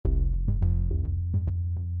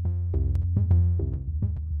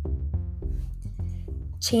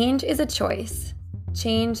Change is a choice.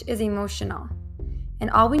 Change is emotional.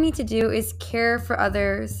 And all we need to do is care for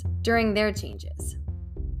others during their changes.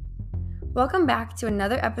 Welcome back to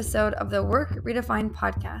another episode of the Work Redefined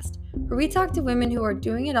podcast, where we talk to women who are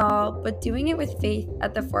doing it all, but doing it with faith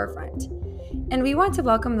at the forefront. And we want to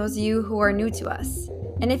welcome those of you who are new to us.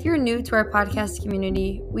 And if you're new to our podcast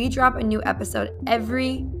community, we drop a new episode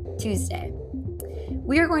every Tuesday.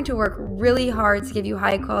 We are going to work really hard to give you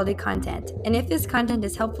high quality content. And if this content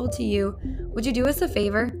is helpful to you, would you do us a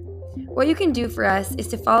favor? What you can do for us is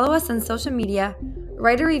to follow us on social media,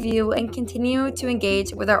 write a review, and continue to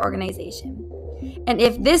engage with our organization. And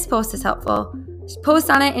if this post is helpful, just post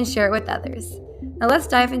on it and share it with others. Now let's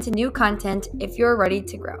dive into new content if you're ready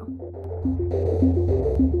to grow.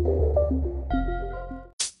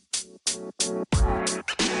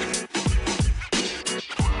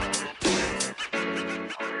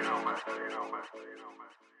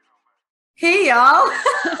 Hey, y'all.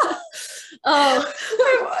 Oh,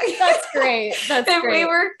 that's great. That's if great. we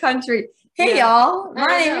were country. Hey, y'all. My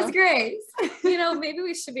name is Grace. Maybe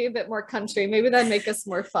we should be a bit more country. Maybe that'd make us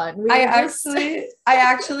more fun. I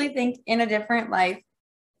actually think in a different life,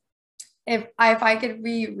 if I could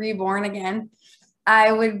be reborn again,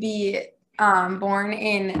 I would be born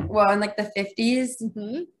in like the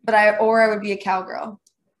 50s, but I would be a cowgirl.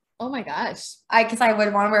 Oh my gosh. Because I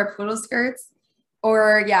would want to wear poodle skirts.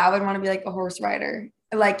 Or, I would want to be like a horse rider,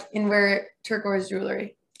 and wear turquoise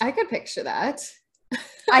jewelry. I could picture that.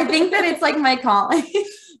 I think that it's like my calling.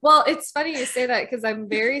 Well, it's funny you say that because I'm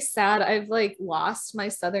very sad. I've lost my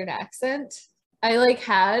Southern accent. I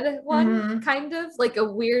had one kind of a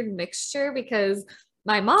weird mixture because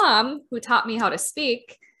my mom, who taught me how to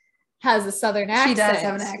speak, has a Southern accent. She does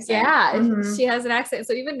have an accent. Yeah, she has an accent.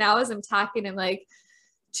 So even now as I'm talking, I'm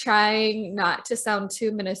trying not to sound too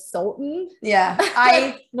Minnesotan. Yeah.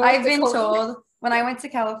 I've been told when I went to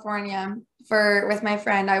California with my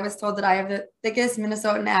friend, I was told that I have the thickest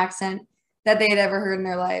Minnesotan accent that they had ever heard in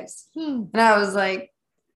their lives. And I was like,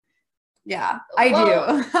 yeah, I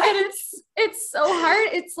do. And it's so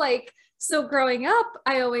hard. It's so growing up,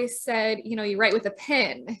 I always said, you write with a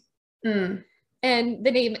pen. And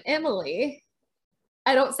the name Emily,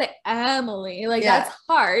 I don't say Emily. That's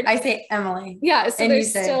hard. I say Emily. Yeah. So and there's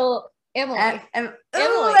still Emily. Emily.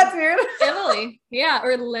 Oh, that's weird. Emily. Yeah.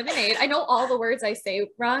 Or lemonade. I know all the words I say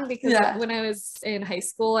wrong because when I was in high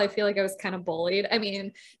school, I feel like I was kind of bullied. I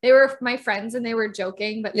mean, they were my friends and they were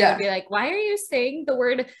joking, but they would be like, why are you saying the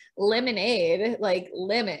word lemonade? Like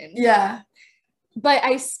lemon. Yeah. But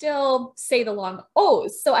I still say the long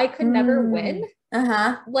O's. So I could never win.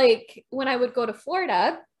 When I would go to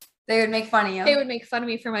Florida, they would make fun of you. They would make fun of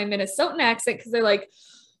me for my Minnesotan accent because they're like,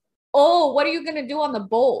 oh, what are you going to do on the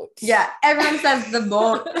boat? Yeah, everyone says the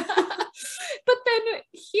boat. But then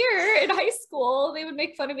here in high school, they would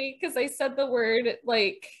make fun of me because I said the word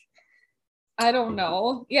I don't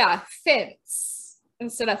know. Yeah, fence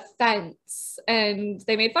instead of fence. And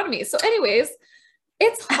they made fun of me. So anyways,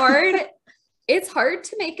 it's hard. It's hard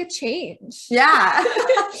to make a change. Yeah.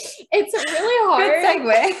 It's really hard. Good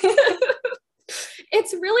segue.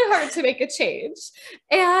 It's really hard to make a change.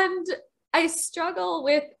 And I struggle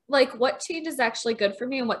with what change is actually good for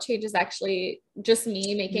me and what change is actually just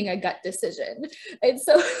me making a gut decision. And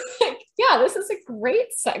so this is a great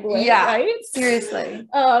segue. Yeah, right? Seriously.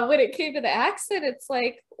 When it came to the accent, it's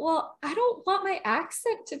well, I don't want my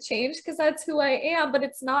accent to change because that's who I am, but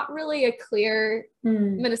it's not really a clear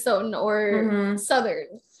Minnesotan or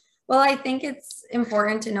Southern. Well, I think it's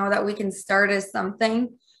important to know that we can start as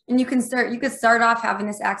something. And you could start off having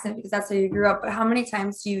this accent because that's how you grew up. But how many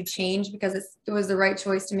times do you change because it was the right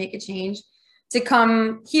choice to make a change, to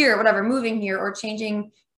come here, whatever, moving here or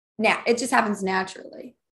changing? Now it just happens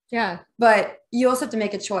naturally. Yeah. But you also have to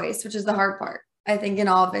make a choice, which is the hard part, I think, in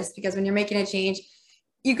all of this, because when you're making a change,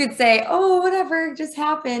 you could say, oh, whatever, just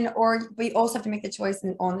happened. But you also have to make the choice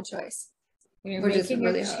and own the choice. When you're making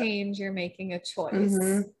a change, you're making a choice.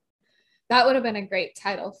 That would have been a great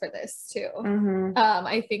title for this too.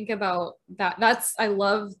 I think about that. I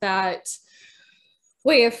love that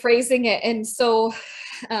way of phrasing it. And so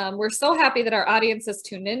we're so happy that our audience has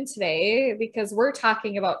tuned in today because we're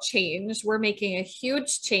talking about change. We're making a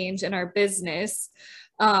huge change in our business.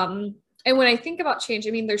 And when I think about change,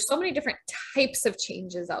 I mean, there's so many different types of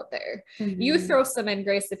changes out there. You throw some in,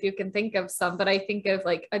 Grace, if you can think of some, but I think of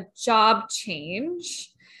a job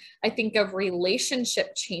change. I think of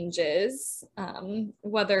relationship changes,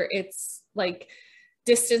 whether it's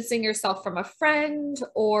distancing yourself from a friend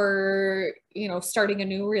or, starting a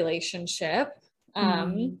new relationship.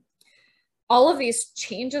 All of these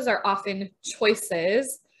changes are often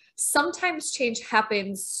choices. Sometimes change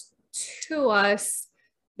happens to us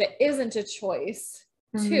that isn't a choice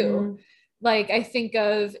too. Like I think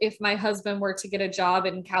of if my husband were to get a job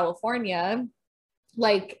in California,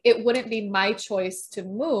 like it wouldn't be my choice to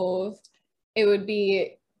move. It would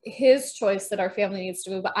be his choice that our family needs to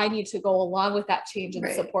move, but I need to go along with that change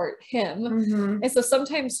and support him. And so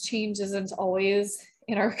sometimes change isn't always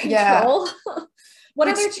in our control. What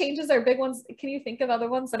other changes are big ones? Can you think of other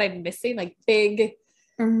ones that I'm missing? Like big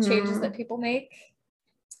changes that people make?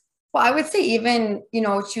 Well, I would say even, you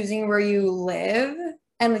know, choosing where you live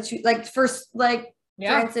and like first, like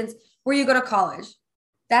for instance, where you go to college.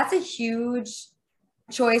 That's a huge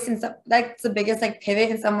choice and stuff. That's the biggest like pivot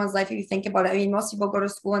in someone's life if you think about it. I mean, most people go to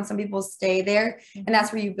school and some people stay there, and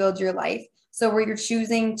that's where you build your life. So where you're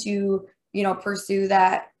choosing to, you know, pursue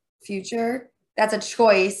that future, that's a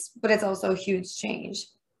choice, but it's also a huge change.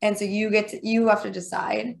 And so you have to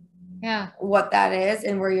decide what that is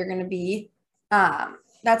and where you're going to be.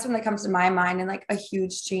 That's when that comes to my mind, and like a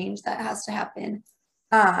huge change that has to happen.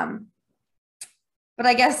 But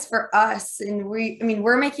I guess for us, and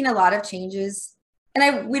we're making a lot of changes,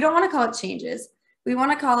 and we don't want to call it changes. We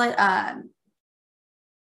want to call it, I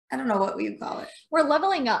don't know what we would call it. We're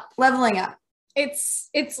leveling up. Leveling up. It's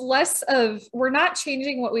less of, we're not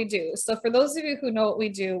changing what we do. So for those of you who know what we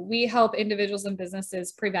do, we help individuals and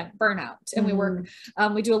businesses prevent burnout. And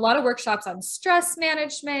we do a lot of workshops on stress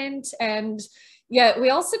management, and yet we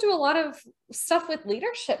also do a lot of stuff with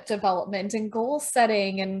leadership development and goal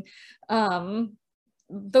setting. And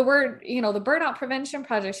the Burnout Prevention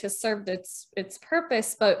Project has served its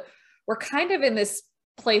purpose, but we're kind of in this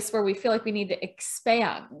place where we feel like we need to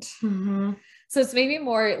expand. So it's maybe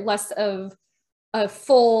less of a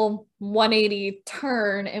full 180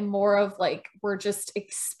 turn and more of like, we're just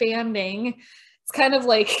expanding. It's kind of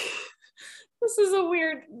like, this is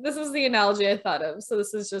the analogy I thought of. So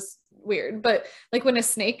this is just weird, but like when a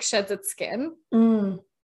snake sheds its skin.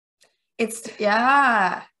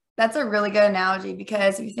 That's a really good analogy,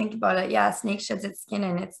 because if you think about it, a snake sheds its skin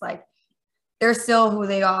and it's like, they're still who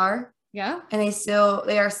they are. Yeah. And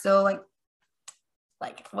they are still like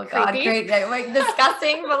what God created, like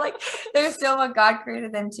disgusting, but like they're still what God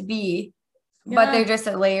created them to be, but they're just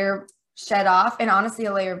a layer shed off, and honestly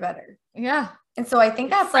a layer better. Yeah. And so I think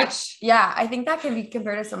that's fresh. I think that can be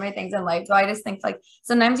compared to so many things in life. So I just think like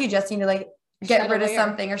sometimes you just need to like get rid of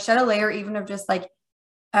something or shed a layer, even of just like,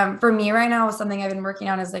 for me right now, something I've been working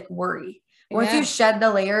on is like worry. Once you shed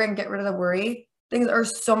the layer and get rid of the worry, things are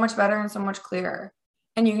so much better and so much clearer,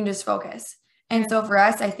 and you can just focus. And so for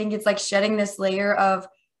us, I think it's like shedding this layer of,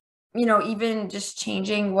 you know, even just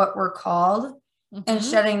changing what we're called and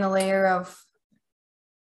shedding the layer of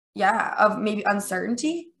maybe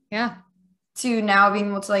uncertainty. Yeah. To now being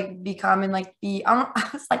able to like become and like be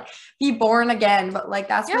born again. But like,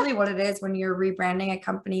 that's really what it is when you're rebranding a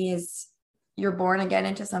company, is you're born again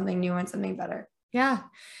into something new and something better. Yeah.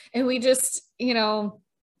 And we just, you know,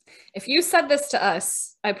 if you said this to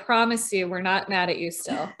us, I promise you, we're not mad at you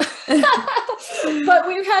still. But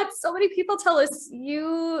we've had so many people tell us,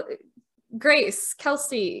 you, Grace,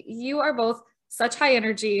 Kelsey, you are both such high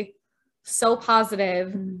energy, so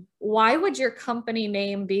positive. Why would your company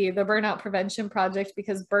name be the Burnout Prevention Project?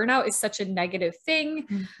 Because burnout is such a negative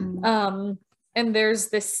thing. And there's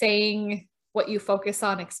this saying, what you focus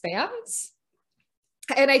on expands.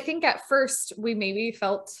 And I think at first we maybe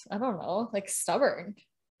felt, I don't know, like stubborn.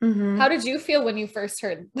 How did you feel when you first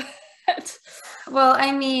heard that? Well,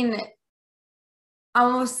 I mean,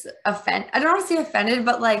 almost offended. I don't want to say offended,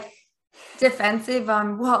 but like defensive.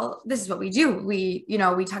 Well, this is what we do. We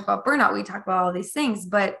talk about burnout. We talk about all these things.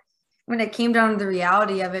 But when it came down to the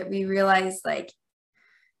reality of it, we realized like,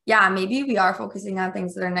 maybe we are focusing on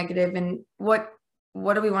things that are negative. And what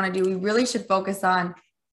do we want to do? We really should focus on,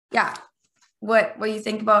 what you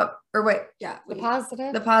think about, or the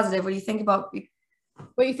positive. The positive. What do you think about?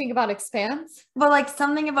 What you think about expands? But like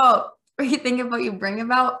something about what you think about, you bring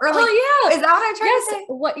about, or like, is that what I'm trying to say?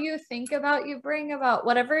 What you think about, you bring about,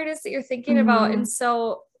 whatever it is that you're thinking about. And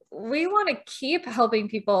so we want to keep helping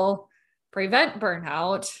people prevent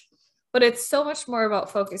burnout, but it's so much more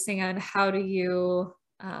about focusing on how do you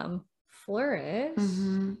flourish.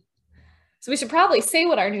 So we should probably say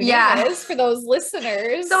what our new name is for those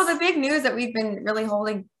listeners. So the big news that we've been really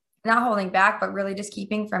not holding back, but really just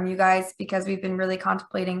keeping from you guys, because we've been really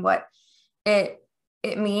contemplating what it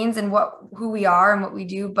means and who we are and what we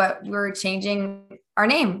do, but we're changing our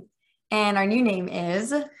name, and our new name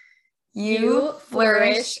is You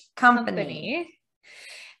Flourish Company.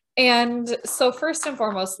 And so first and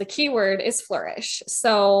foremost, the key word is flourish.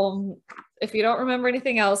 So if you don't remember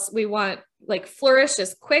anything else, we want like flourish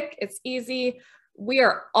is quick, it's easy. We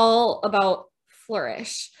are all about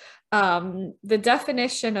flourish. the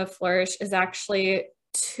definition of flourish is actually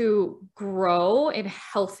to grow in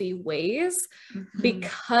healthy ways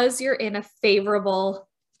because you're in a favorable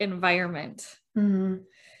environment. Yeah.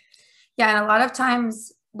 And a lot of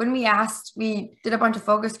times when we did a bunch of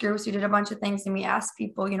focus groups, we did a bunch of things, and we asked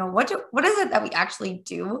people, what is it that we actually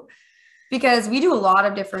do? Because we do a lot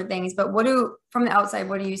of different things, but from the outside,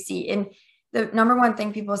 what do you see? And the number one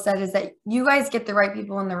thing people said is that you guys get the right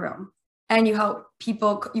people in the room, and you help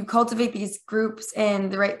people, you cultivate these groups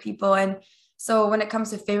and the right people. And so when it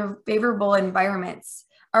comes to favorable environments,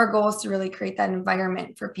 our goal is to really create that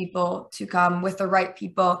environment for people to come with the right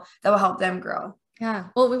people that will help them grow. Yeah.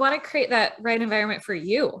 Well, we want to create that right environment for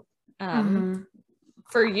you,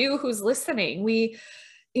 for you who's listening. We,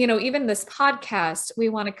 even this podcast, we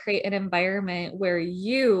want to create an environment where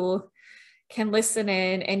you can listen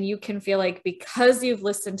in and you can feel like because you've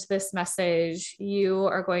listened to this message, you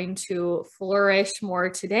are going to flourish more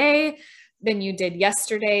today than you did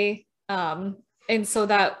yesterday. And so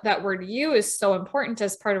that word "you" is so important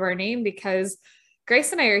as part of our name, because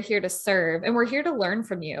Grace and I are here to serve, and we're here to learn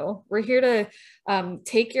from you. We're here to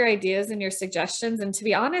take your ideas and your suggestions. And to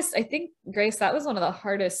be honest, I think, Grace, that was one of the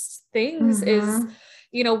hardest things is,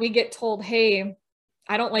 we get told, hey,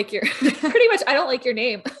 I don't like I don't like your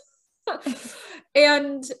name.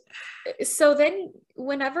 And so then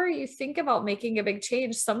whenever you think about making a big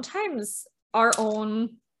change, sometimes our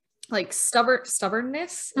own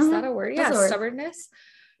stubbornness, is that a word? Yeah. Stubbornness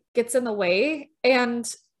gets in the way, and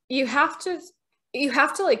you have to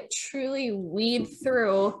truly weed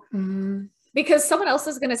through because someone else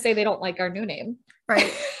is going to say they don't like our new name.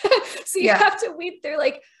 Right. So you have to weed through,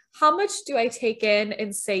 how much do I take in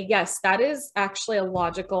and say, yes, that is actually a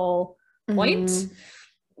logical point,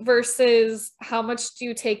 versus how much do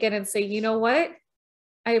you take in and say, you know what?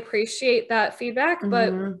 I appreciate that feedback,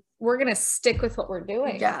 but we're going to stick with what we're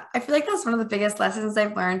doing. Yeah. I feel like that's one of the biggest lessons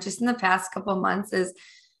I've learned just in the past couple of months is,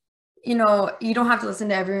 you don't have to listen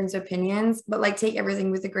to everyone's opinions, but take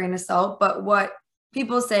everything with a grain of salt. But what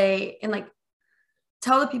people say, and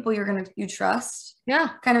tell the people you trust,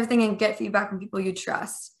 kind of thing, and get feedback from people you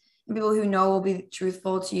trust and people who know will be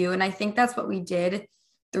truthful to you. And I think that's what we did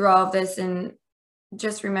through all of this. And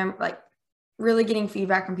just remember, really getting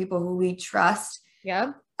feedback from people who we trust.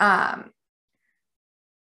 Yeah.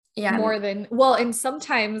 Yeah. And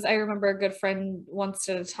sometimes I remember a good friend once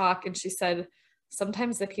did a talk, and she said,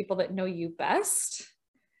 sometimes the people that know you best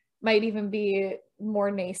might even be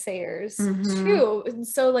more naysayers too. And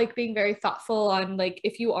so being very thoughtful on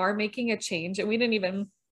if you are making a change, and we didn't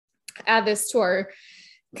even add this to our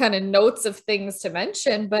kind of notes of things to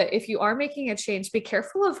mention, but if you are making a change, be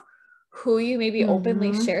careful of who you maybe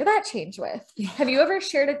openly share that change with. Yeah. Have you ever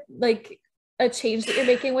shared a change that you're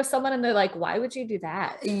making with someone and they're like, why would you do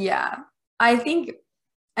that? Yeah.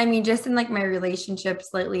 Just in my relationships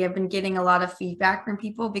lately, I've been getting a lot of feedback from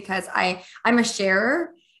people because I'm a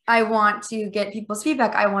sharer. I want to get people's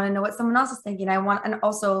feedback. I want to know what someone else is thinking. And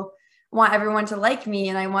also want everyone to like me.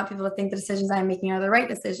 And I want people to think the decisions I'm making are the right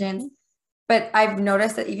decisions. But I've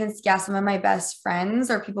noticed that even some of my best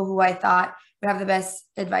friends or people who I thought would have the best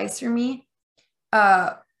advice for me,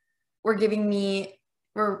 were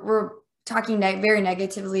talking very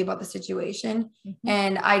negatively about the situation.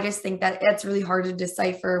 And I just think that it's really hard to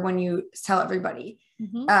decipher when you tell everybody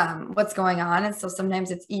what's going on. And so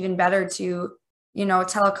sometimes it's even better to,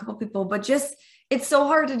 tell a couple people, but it's so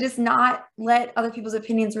hard to just not let other people's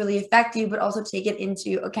opinions really affect you, but also take it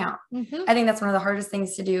into account. I think that's one of the hardest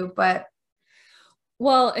things to do,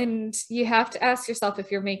 and you have to ask yourself,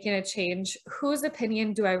 if you're making a change, whose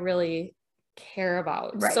opinion do I really care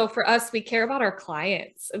about? Right. So for us, we care about our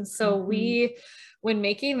clients. And so when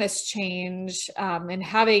making this change, and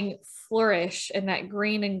having flourish and that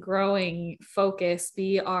green and growing focus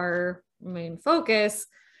be our main focus,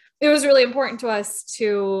 it was really important to us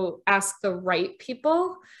to ask the right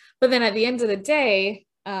people, but then at the end of the day,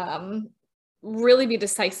 really be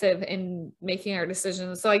decisive in making our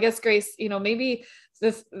decisions. So I guess, Grace, maybe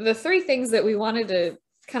the three things that we wanted to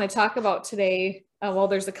kind of talk about today,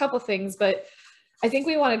 there's a couple things, but I think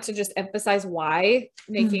we wanted to just emphasize why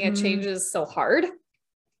making a change is so hard.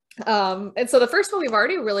 And so the first one we've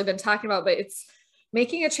already really been talking about, but it's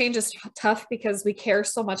making a change is tough because we care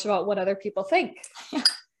so much about what other people think. Yeah.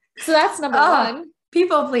 So that's number one.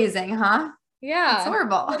 People pleasing, huh? Yeah. It's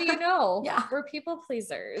horrible. What do you know? Yeah. We're people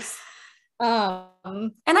pleasers.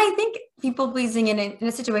 And I think people pleasing in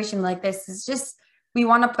a situation like this is just, you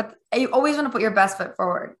always want to put your best foot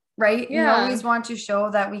forward, right? Yeah. You always want to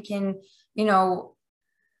show that we can,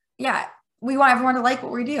 we want everyone to like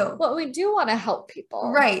what we do. Well, we do want to help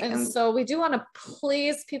people. Right. And so we do want to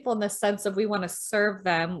please people in the sense of we want to serve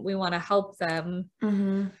them. We want to help them.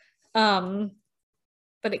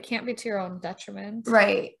 But it can't be to your own detriment.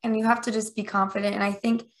 Right. And you have to just be confident. And I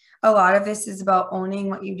think a lot of this is about owning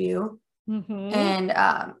what you do. And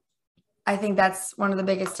I think that's one of the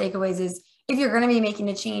biggest takeaways is if you're going to be making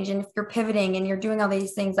a change and if you're pivoting and you're doing all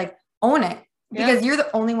these things, like own it because you're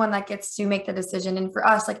the only one that gets to make the decision. And for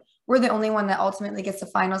us, like we're the only one that ultimately gets the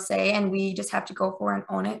final say and we just have to go for and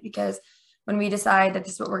own it because when we decide that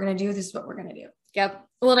this is what we're going to do, this is what we're going to do. Yep.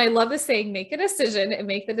 Well, and I love the saying, make a decision and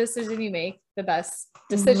make the decision you make the best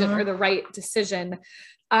decision or the right decision.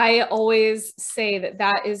 I always say that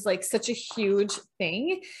that is like such a huge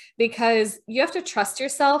thing because you have to trust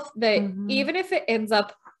yourself that even if it ends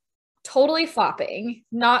up totally flopping,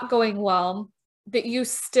 not going well, that you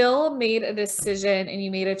still made a decision and you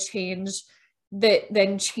made a change that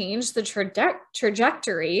then changed the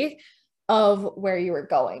trajectory of where you were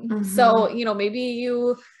going. So, you know, maybe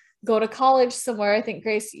you go to college somewhere. I think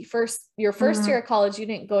Grace, your first year of college, you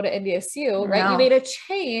didn't go to NDSU, right? No. You made a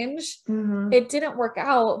change. It didn't work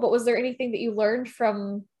out, but was there anything that you learned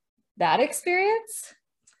from that experience?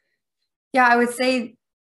 Yeah, I would say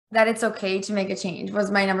that it's okay to make a change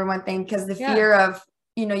was my number one thing. Cause the fear of,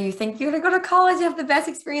 you know, you think you're going to go to college, you have the best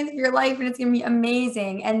experience of your life and it's going to be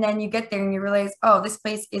amazing. And then you get there and you realize, oh, this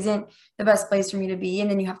place isn't the best place for me to be.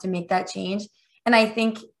 And then you have to make that change. And I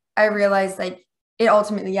think I realized like it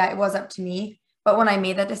ultimately, it was up to me. But when I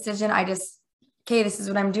made that decision, I just, okay, this is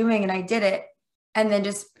what I'm doing. And I did it. And then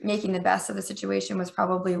just making the best of the situation was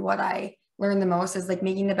probably what I learned the most is like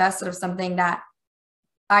making the best out of something that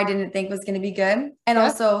I didn't think was going to be good. And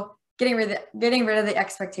also getting rid of the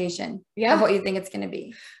expectation of what you think it's going to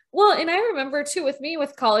be. Well, and I remember too, with me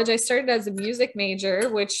with college, I started as a music major,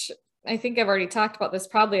 which I think I've already talked about this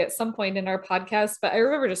probably at some point in our podcast, but I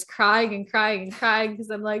remember just crying and crying and crying because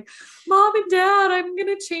I'm like, Mom and Dad, I'm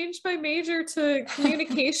going to change my major to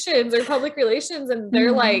communications or public relations. And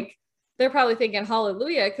they're like, they're probably thinking,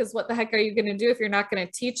 hallelujah, because what the heck are you going to do if you're not going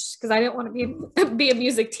to teach? Because I didn't want to be a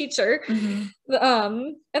music teacher.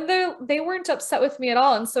 And they weren't upset with me at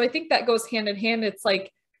all. And so I think that goes hand in hand. It's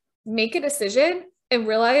like, make a decision and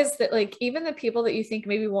realize that like, even the people that you think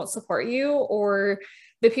maybe won't support you or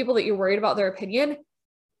the people that you're worried about their opinion,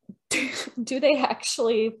 do they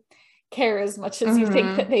actually care as much as you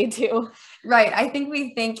think that they do? Right. I think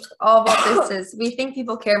we think all about this is we think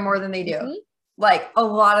people care more than they do. Like a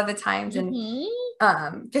lot of the times. And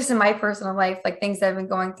just in my personal life, like things that I've been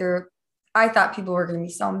going through, I thought people were going to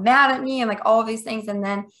be so mad at me and like all of these things. And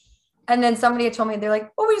then somebody had told me, they're like,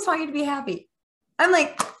 oh, we just want you to be happy. I'm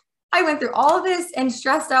like, I went through all of this and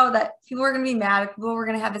stressed out that people were going to be mad. People were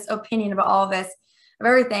going to have this opinion about all of this, of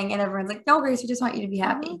everything. And everyone's like, no, Grace, we just want you to be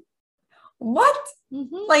happy. What?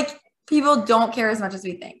 Like people don't care as much as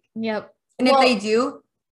we think. Yep. And if they do,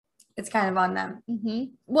 it's kind of on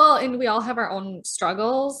them. Well, and we all have our own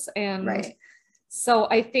struggles. And so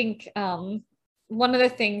I think one of the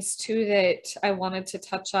things too that I wanted to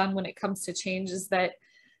touch on when it comes to change is that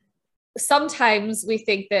sometimes we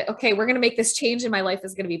think that, okay, we're going to make this change and my life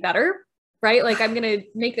is going to be better, right? Like I'm going to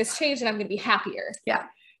make this change and I'm going to be happier. Yeah.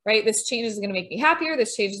 Right. This change is going to make me happier.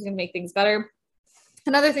 This change is going to make things better.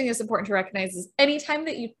 Another thing that's important to recognize is anytime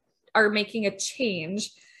that you are making a change,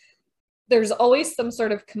 there's always some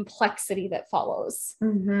sort of complexity that follows,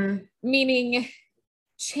 meaning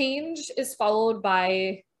change is followed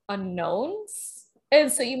by unknowns. And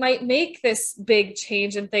so you might make this big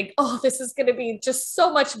change and think, oh, this is going to be just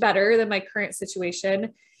so much better than my current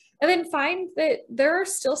situation. And then find that there are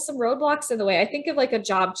still some roadblocks in the way. I think of like a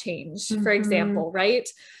job change, for example, right?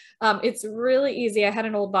 It's really easy. I had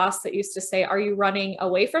an old boss that used to say, are you running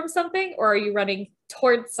away from something or are you running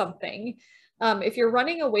towards something? If you're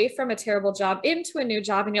running away from a terrible job into a new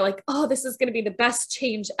job and you're like, oh, this is going to be the best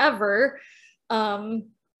change ever,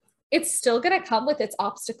 it's still going to come with its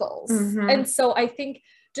obstacles. And so I think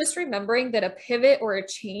just remembering that a pivot or a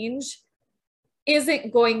change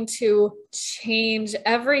isn't going to change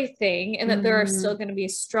everything and that there are still going to be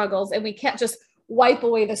struggles and we can't just wipe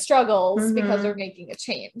away the struggles because we're making a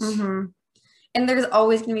change. And there's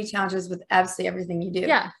always going to be challenges with absolutely everything you do.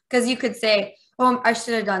 Yeah. Because you could say, well, I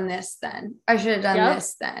should have done this then. I should have done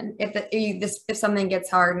this then. If something gets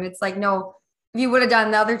hard and it's like, no, if you would have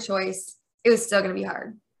done the other choice, it was still going to be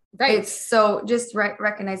hard. Right. It's so just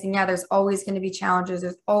recognizing, there's always going to be challenges.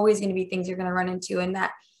 There's always going to be things you're going to run into and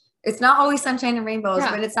that it's not always sunshine and rainbows,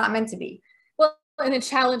 but it's not meant to be. Well, and a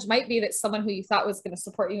challenge might be that someone who you thought was going to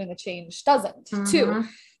support you in the change doesn't too.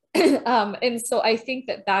 And so I think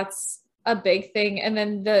that that's a big thing. And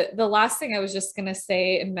then the last thing I was just going to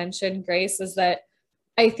say and mention, Grace, is that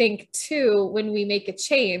I think too, when we make a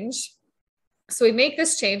change, so we make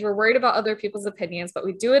this change, we're worried about other people's opinions, but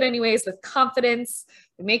we do it anyways with confidence.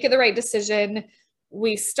 We make it the right decision.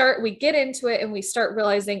 We get into it and we start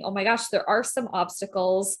realizing, oh my gosh, there are some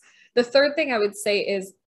obstacles. The third thing I would say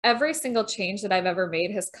is every single change that I've ever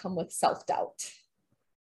made has come with self-doubt.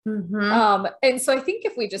 Mm-hmm. And so I think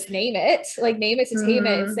if we just name it to tame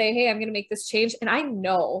it and say, hey, I'm going to make this change. And I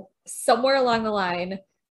know somewhere along the line,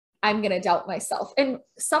 I'm going to doubt myself. And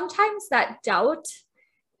sometimes that doubt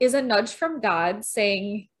is a nudge from God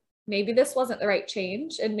saying, maybe this wasn't the right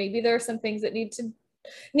change. And maybe there are some things that need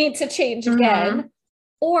to change again.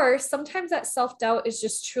 Or sometimes that self-doubt is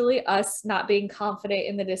just truly us not being confident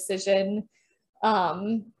in the decision,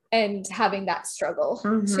 and having that struggle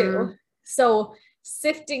too. So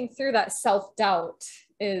sifting through that self-doubt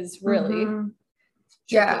is really tricky.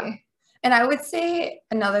 Yeah. And I would say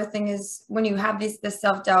another thing is when you have this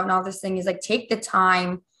self-doubt and all this thing is like, take the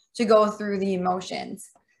time to go through the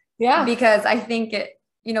emotions. Yeah. Because I think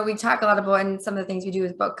we talk a lot about, and some of the things we do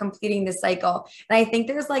is about completing the cycle. And I think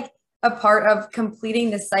there's like a part of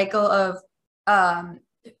completing the cycle of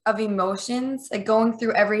emotions, like going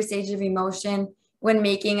through every stage of emotion when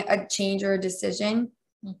making a change or a decision,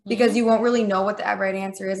 because you won't really know what the right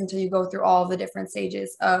answer is until you go through all the different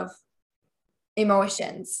stages of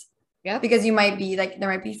emotions. Yeah. Because you might be like, there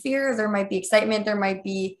might be fear, there might be excitement, there might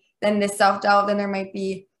be then this self-doubt, then there might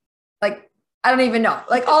be like, I don't even know,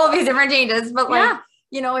 like all of these different changes, but like,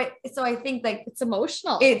 so I think like it's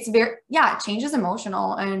emotional. It's change is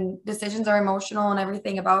emotional and decisions are emotional and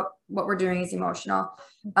everything about what we're doing is emotional.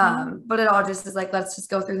 But it all just is like, let's just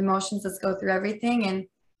go through the motions. Let's go through everything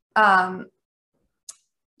and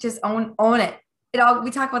just own it.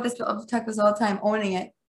 We talk about this all the time, owning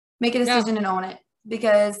it, make a decision and own it,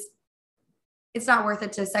 because it's not worth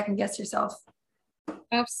it to second guess yourself.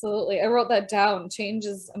 Absolutely. I wrote that down. Change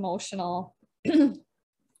is emotional.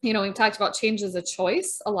 We've talked about change as a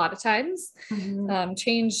choice a lot of times.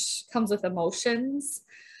 Change comes with emotions.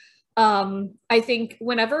 I think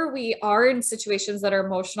whenever we are in situations that are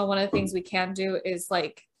emotional, one of the things we can do is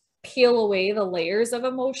like peel away the layers of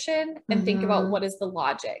emotion and think about what is the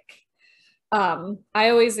logic. I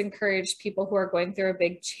always encourage people who are going through a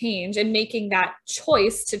big change and making that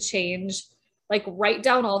choice to change, like write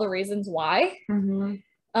down all the reasons why.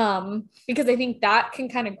 Because I think that can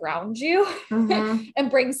kind of ground you and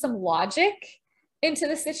bring some logic into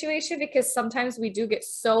the situation, because sometimes we do get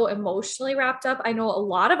so emotionally wrapped up. I know a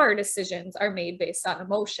lot of our decisions are made based on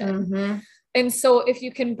emotion. And so if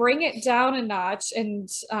you can bring it down a notch and,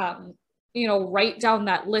 write down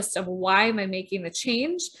that list of why am I making the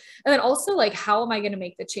change? And then also like, how am I going to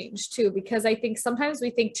make the change too? Because I think sometimes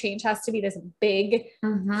we think change has to be this big,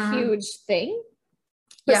 huge thing.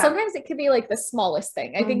 But sometimes it could be like the smallest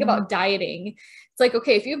thing. I think about dieting. It's like,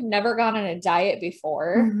 okay, if you've never gone on a diet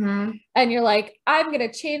before and you're like, I'm going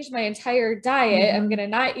to change my entire diet. I'm going to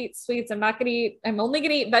not eat sweets. I'm only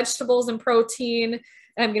going to eat vegetables and protein.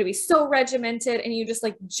 And I'm going to be so regimented. And you just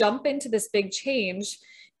like jump into this big change.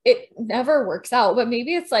 It never works out. But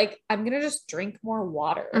maybe it's like, I'm going to just drink more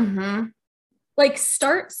water. Like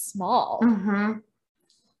start small.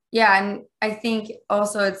 Yeah. And I think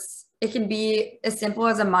also it can be as simple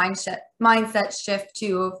as a mindset shift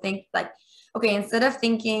to think like, okay, instead of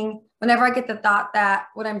thinking, whenever I get the thought that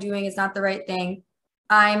what I'm doing is not the right thing,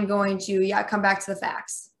 I'm going to, come back to the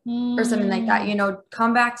facts or something like that,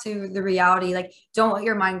 come back to the reality. Like, don't let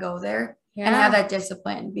your mind go there and have that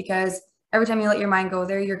discipline, because every time you let your mind go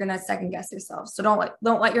there, you're going to second guess yourself. So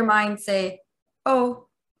don't let your mind say, oh,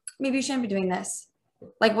 maybe you shouldn't be doing this.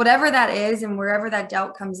 Like whatever that is and wherever that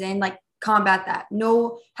doubt comes in, like, combat that.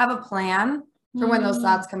 Have a plan for when those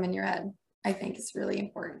thoughts come in your head. I think it's really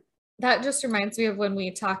important. That just reminds me of when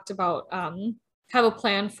we talked about have a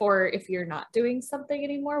plan for if you're not doing something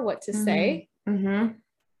anymore, what to say.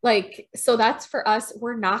 Like, so that's for us.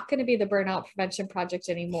 We're not going to be the Burnout Prevention Project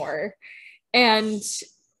anymore. And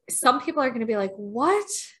some people are going to be like, what?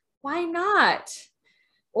 Why not?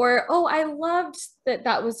 Or, oh, I loved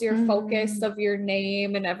that was your focus of your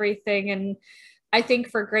name and everything. And I think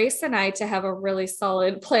for Grace and I to have a really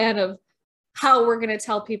solid plan of how we're going to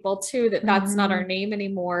tell people too, that that's not our name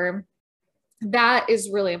anymore. That is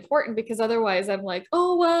really important, because otherwise I'm like,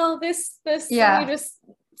 oh, well, this, and you just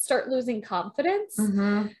start losing confidence.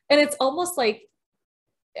 And it's almost like,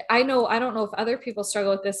 I don't know if other people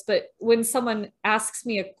struggle with this, but when someone asks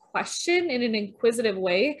me a question in an inquisitive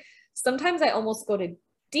way, sometimes I almost go to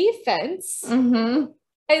defense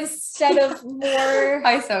instead of more.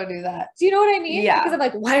 I so do that. Do you know what I mean? Yeah. Because I'm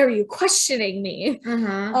like, why are you questioning me?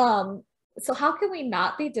 So how can we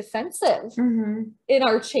not be defensive in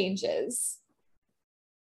our changes?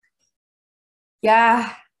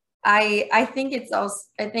 Yeah, I think it's also,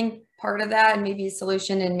 I think part of that, and maybe a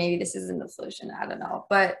solution, and maybe this isn't the solution, I don't know,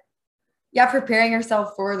 but yeah, preparing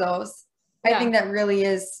yourself for those. I think that really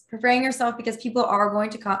is preparing yourself, because people are going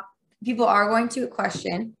to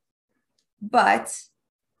question, but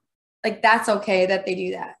like, that's okay that they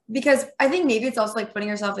do that, because I think maybe it's also like putting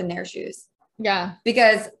yourself in their shoes. Yeah.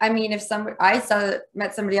 Because I mean, if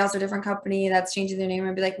met somebody else or a different company that's changing their name,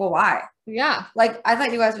 I'd be like, well, why? Yeah. Like, I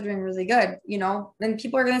thought you guys were doing really good, you know, and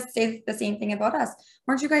people are going to say the same thing about us.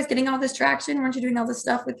 Weren't you guys getting all this traction? Weren't you doing all this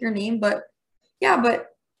stuff with your name? But yeah, but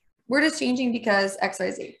we're just changing because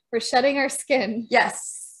XYZ. We're shedding our skin.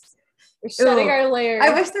 Yes. We're shedding our layers.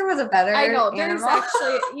 I wish there was a better I know. animal. There's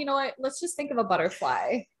actually, you know what? Let's just think of a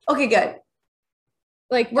butterfly. Okay, good.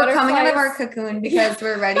 Like, we're coming out of our cocoon because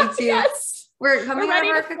we're ready to. Yes. We're coming out of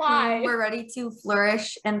our cocoon. Fly. We're ready to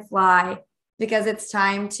flourish and fly, because it's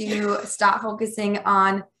time to stop focusing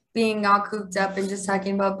on being all cooped up and just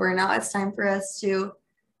talking about burnout. It's time for us to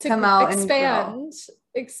come out and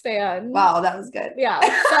expand. Wow, that was good. Yeah,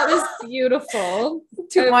 that was beautiful.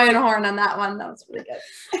 Toot my own horn on that one. That was really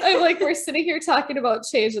good. I'm like, we're sitting here talking about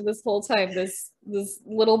change, and this whole time, this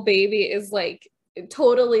little baby is like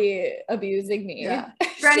totally abusing me. Yeah.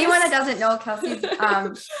 For anyone that doesn't know, Kelsey's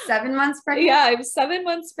 7 months pregnant. Yeah, I'm 7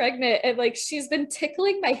 months pregnant, and like, she's been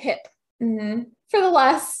tickling my hip for the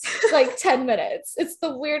last like 10 minutes. It's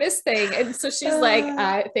the weirdest thing. And so she's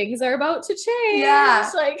like, things are about to change.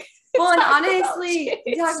 Yeah. Like, well, and honestly,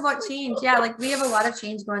 we talk about change. Yeah, like, we have a lot of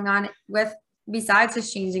change going on besides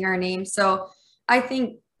just changing our name. So I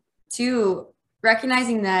think too,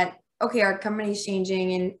 recognizing that, okay, our company's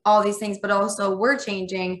changing and all these things, but also we're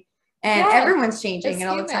changing, and everyone's changing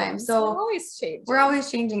all the time. So we're always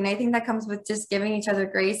changing. And I think that comes with just giving each other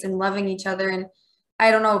grace and loving each other. And I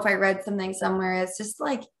don't know if I read something somewhere, it's just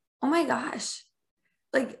like, oh my gosh,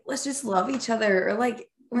 like, let's just love each other. Or like,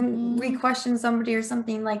 when we question somebody or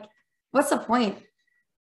something, like, what's the point?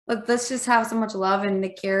 Let's just have so much love and the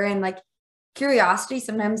care, and like, curiosity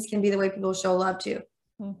sometimes can be the way people show love too.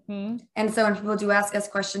 And so when people do ask us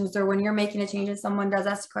questions, or when you're making a change and someone does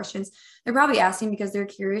ask questions, they're probably asking because they're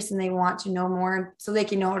curious and they want to know more, so they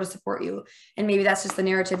can know how to support you. And maybe that's just the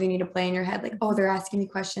narrative you need to play in your head, like, oh, they're asking me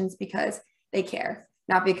questions because they care,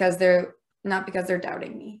 not because they're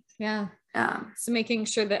doubting me. Yeah. So making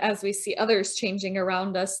sure that as we see others changing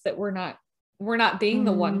around us, that we're not being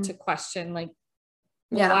the one to question, like,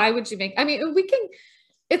 why would you make, I mean,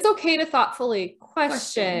 it's okay to thoughtfully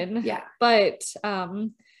question. But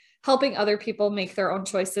helping other people make their own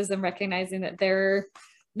choices, and recognizing that they're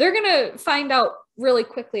going to find out really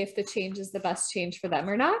quickly if the change is the best change for them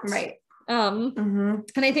or not. Right. And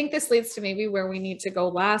I think this leads to maybe where we need to go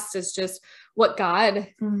last, is just what God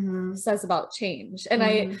says about change.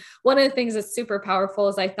 And one of the things that's super powerful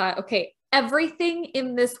is, I thought, okay, everything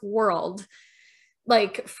in this world,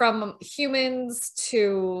 like, from humans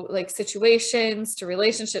to like situations to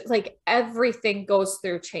relationships, like, everything goes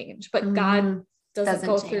through change, but God doesn't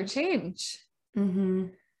go through change.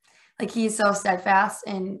 Like, he's so steadfast,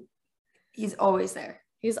 and he's always there.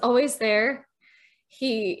 He's always there.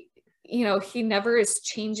 He never is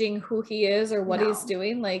changing who he is or what he's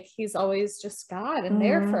doing. Like, he's always just God and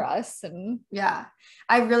there for us. And yeah,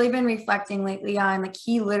 I've really been reflecting lately on, like,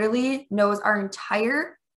 he literally knows our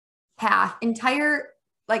entire path,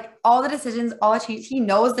 like, all the decisions, all the changes. He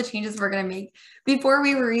knows the changes we're going to make before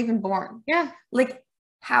we were even born. Yeah. Like,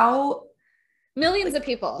 how millions of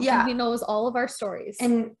people. Yeah. And he knows all of our stories.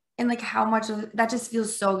 And like, how much of that just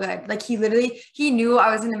feels so good. Like, he knew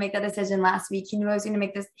I was going to make that decision last week. He knew I was going to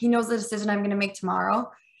make this. He knows the decision I'm going to make tomorrow.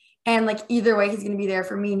 And like, either way, he's going to be there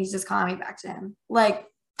for me, and he's just calling me back to him. Like,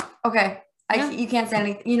 okay, you can't say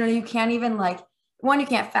anything, you can't even, like, you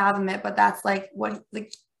can't fathom it, but that's like what,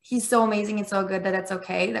 like, he's so amazing and so good that it's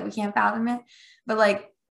okay that we can't fathom it. But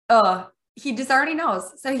like, he just already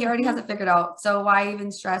knows. So he already has it figured out. So why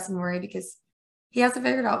even stress and worry, because he has it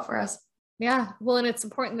figured out for us. Yeah. Well, and it's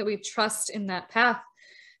important that we trust in that path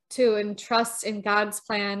too, and trust in God's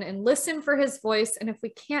plan, and listen for his voice. And if we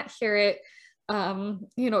can't hear it, turn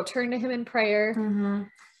to him in prayer.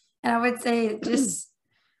 And I would say just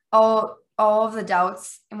all of the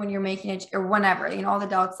doubts, and when you're making it, or whenever, all the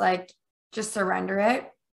doubts, like, just surrender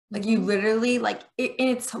it. Like, you literally, like,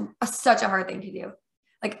 it's such a hard thing to do.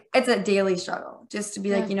 Like, it's a daily struggle just to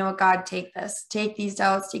be like, you know what, God, take these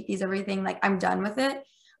doubts, take these everything. Like, I'm done with it.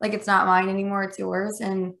 Like, it's not mine anymore. It's yours.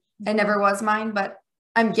 And it never was mine, but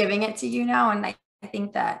I'm giving it to you now. And I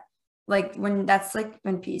think that, like, when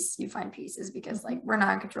you find peace, is because like, we're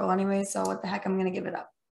not in control anyway. So what the heck, I'm going to give it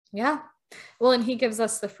up. Yeah. Well, and he gives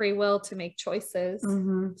us the free will to make choices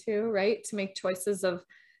too, right? To make choices of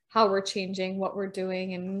how we're changing, what we're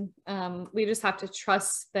doing. And we just have to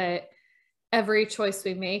trust that every choice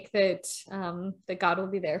we make, that God will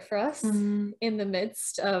be there for us in the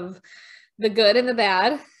midst of the good and the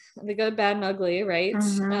bad, the good, bad, and ugly, right?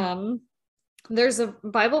 There's a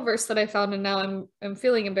Bible verse that I found, and now I'm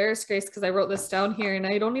feeling embarrassed, Grace, because I wrote this down here and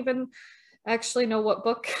I don't even actually know what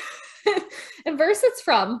book and verse it's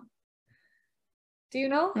from. Do you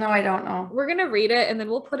know? No, I don't know. We're gonna read it and then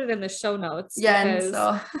we'll put it in the show notes. Yeah,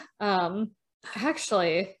 because,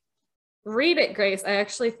 actually, read it, Grace. I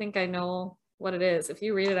actually think I know what it is. If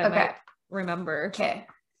you read it, I might remember. Okay.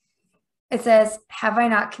 It says, "Have I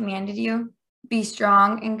not commanded you? Be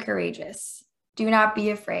strong and courageous. Do not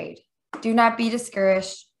be afraid. Do not be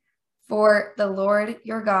discouraged, for the Lord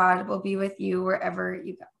your God will be with you wherever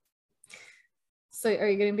you go." So are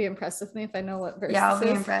you going to be impressed with me if I know what verse Yeah, I'll this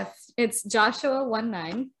be is? impressed. It's Joshua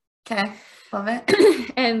 1:9. Okay, love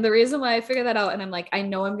it. And the reason why I figured that out, and I'm like, I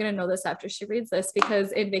know I'm going to know this after she reads this,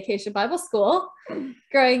 because in Vacation Bible School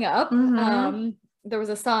growing up, there was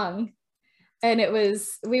a song, and it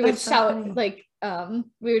was, we would shout, we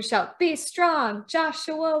would shout, "Be strong,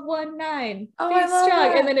 Joshua 1:9. Oh, be I love strong."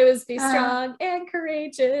 that. And then it was, "Be strong and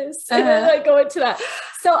courageous." And then I go into that.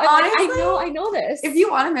 So honestly, I know this. If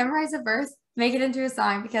you want to memorize a verse, make it into a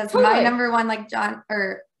song, because my number one,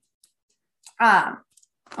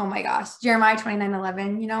 oh my gosh, Jeremiah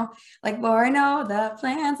 29:11, "For I know the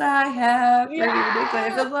plans I have for you,"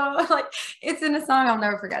 it's in a song, I'll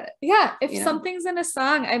never forget it. Yeah, if something's in a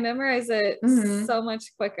song, I memorize it so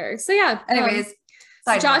much quicker. So yeah. Anyways,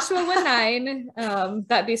 Joshua 1:9,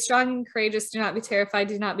 that "be strong and courageous, do not be terrified,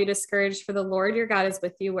 do not be discouraged, for the Lord your God is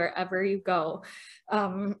with you wherever you go."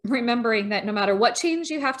 Remembering that no matter what change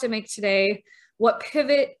you have to make today, what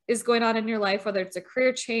pivot is going on in your life, whether it's a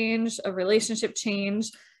career change, a relationship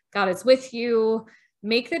change, God is with you.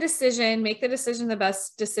 Make the decision the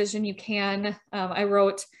best decision you can. I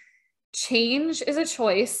wrote, change is a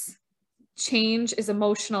choice, change is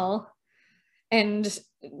emotional, and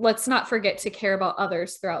let's not forget to care about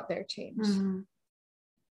others throughout their change.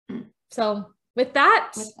 So with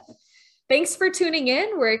that, thanks for tuning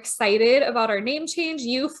in. We're excited about our name change,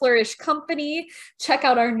 You Flourish Company. Check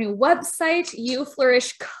out our new website,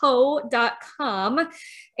 youflourishco.com,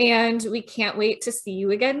 and we can't wait to see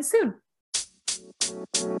you again soon.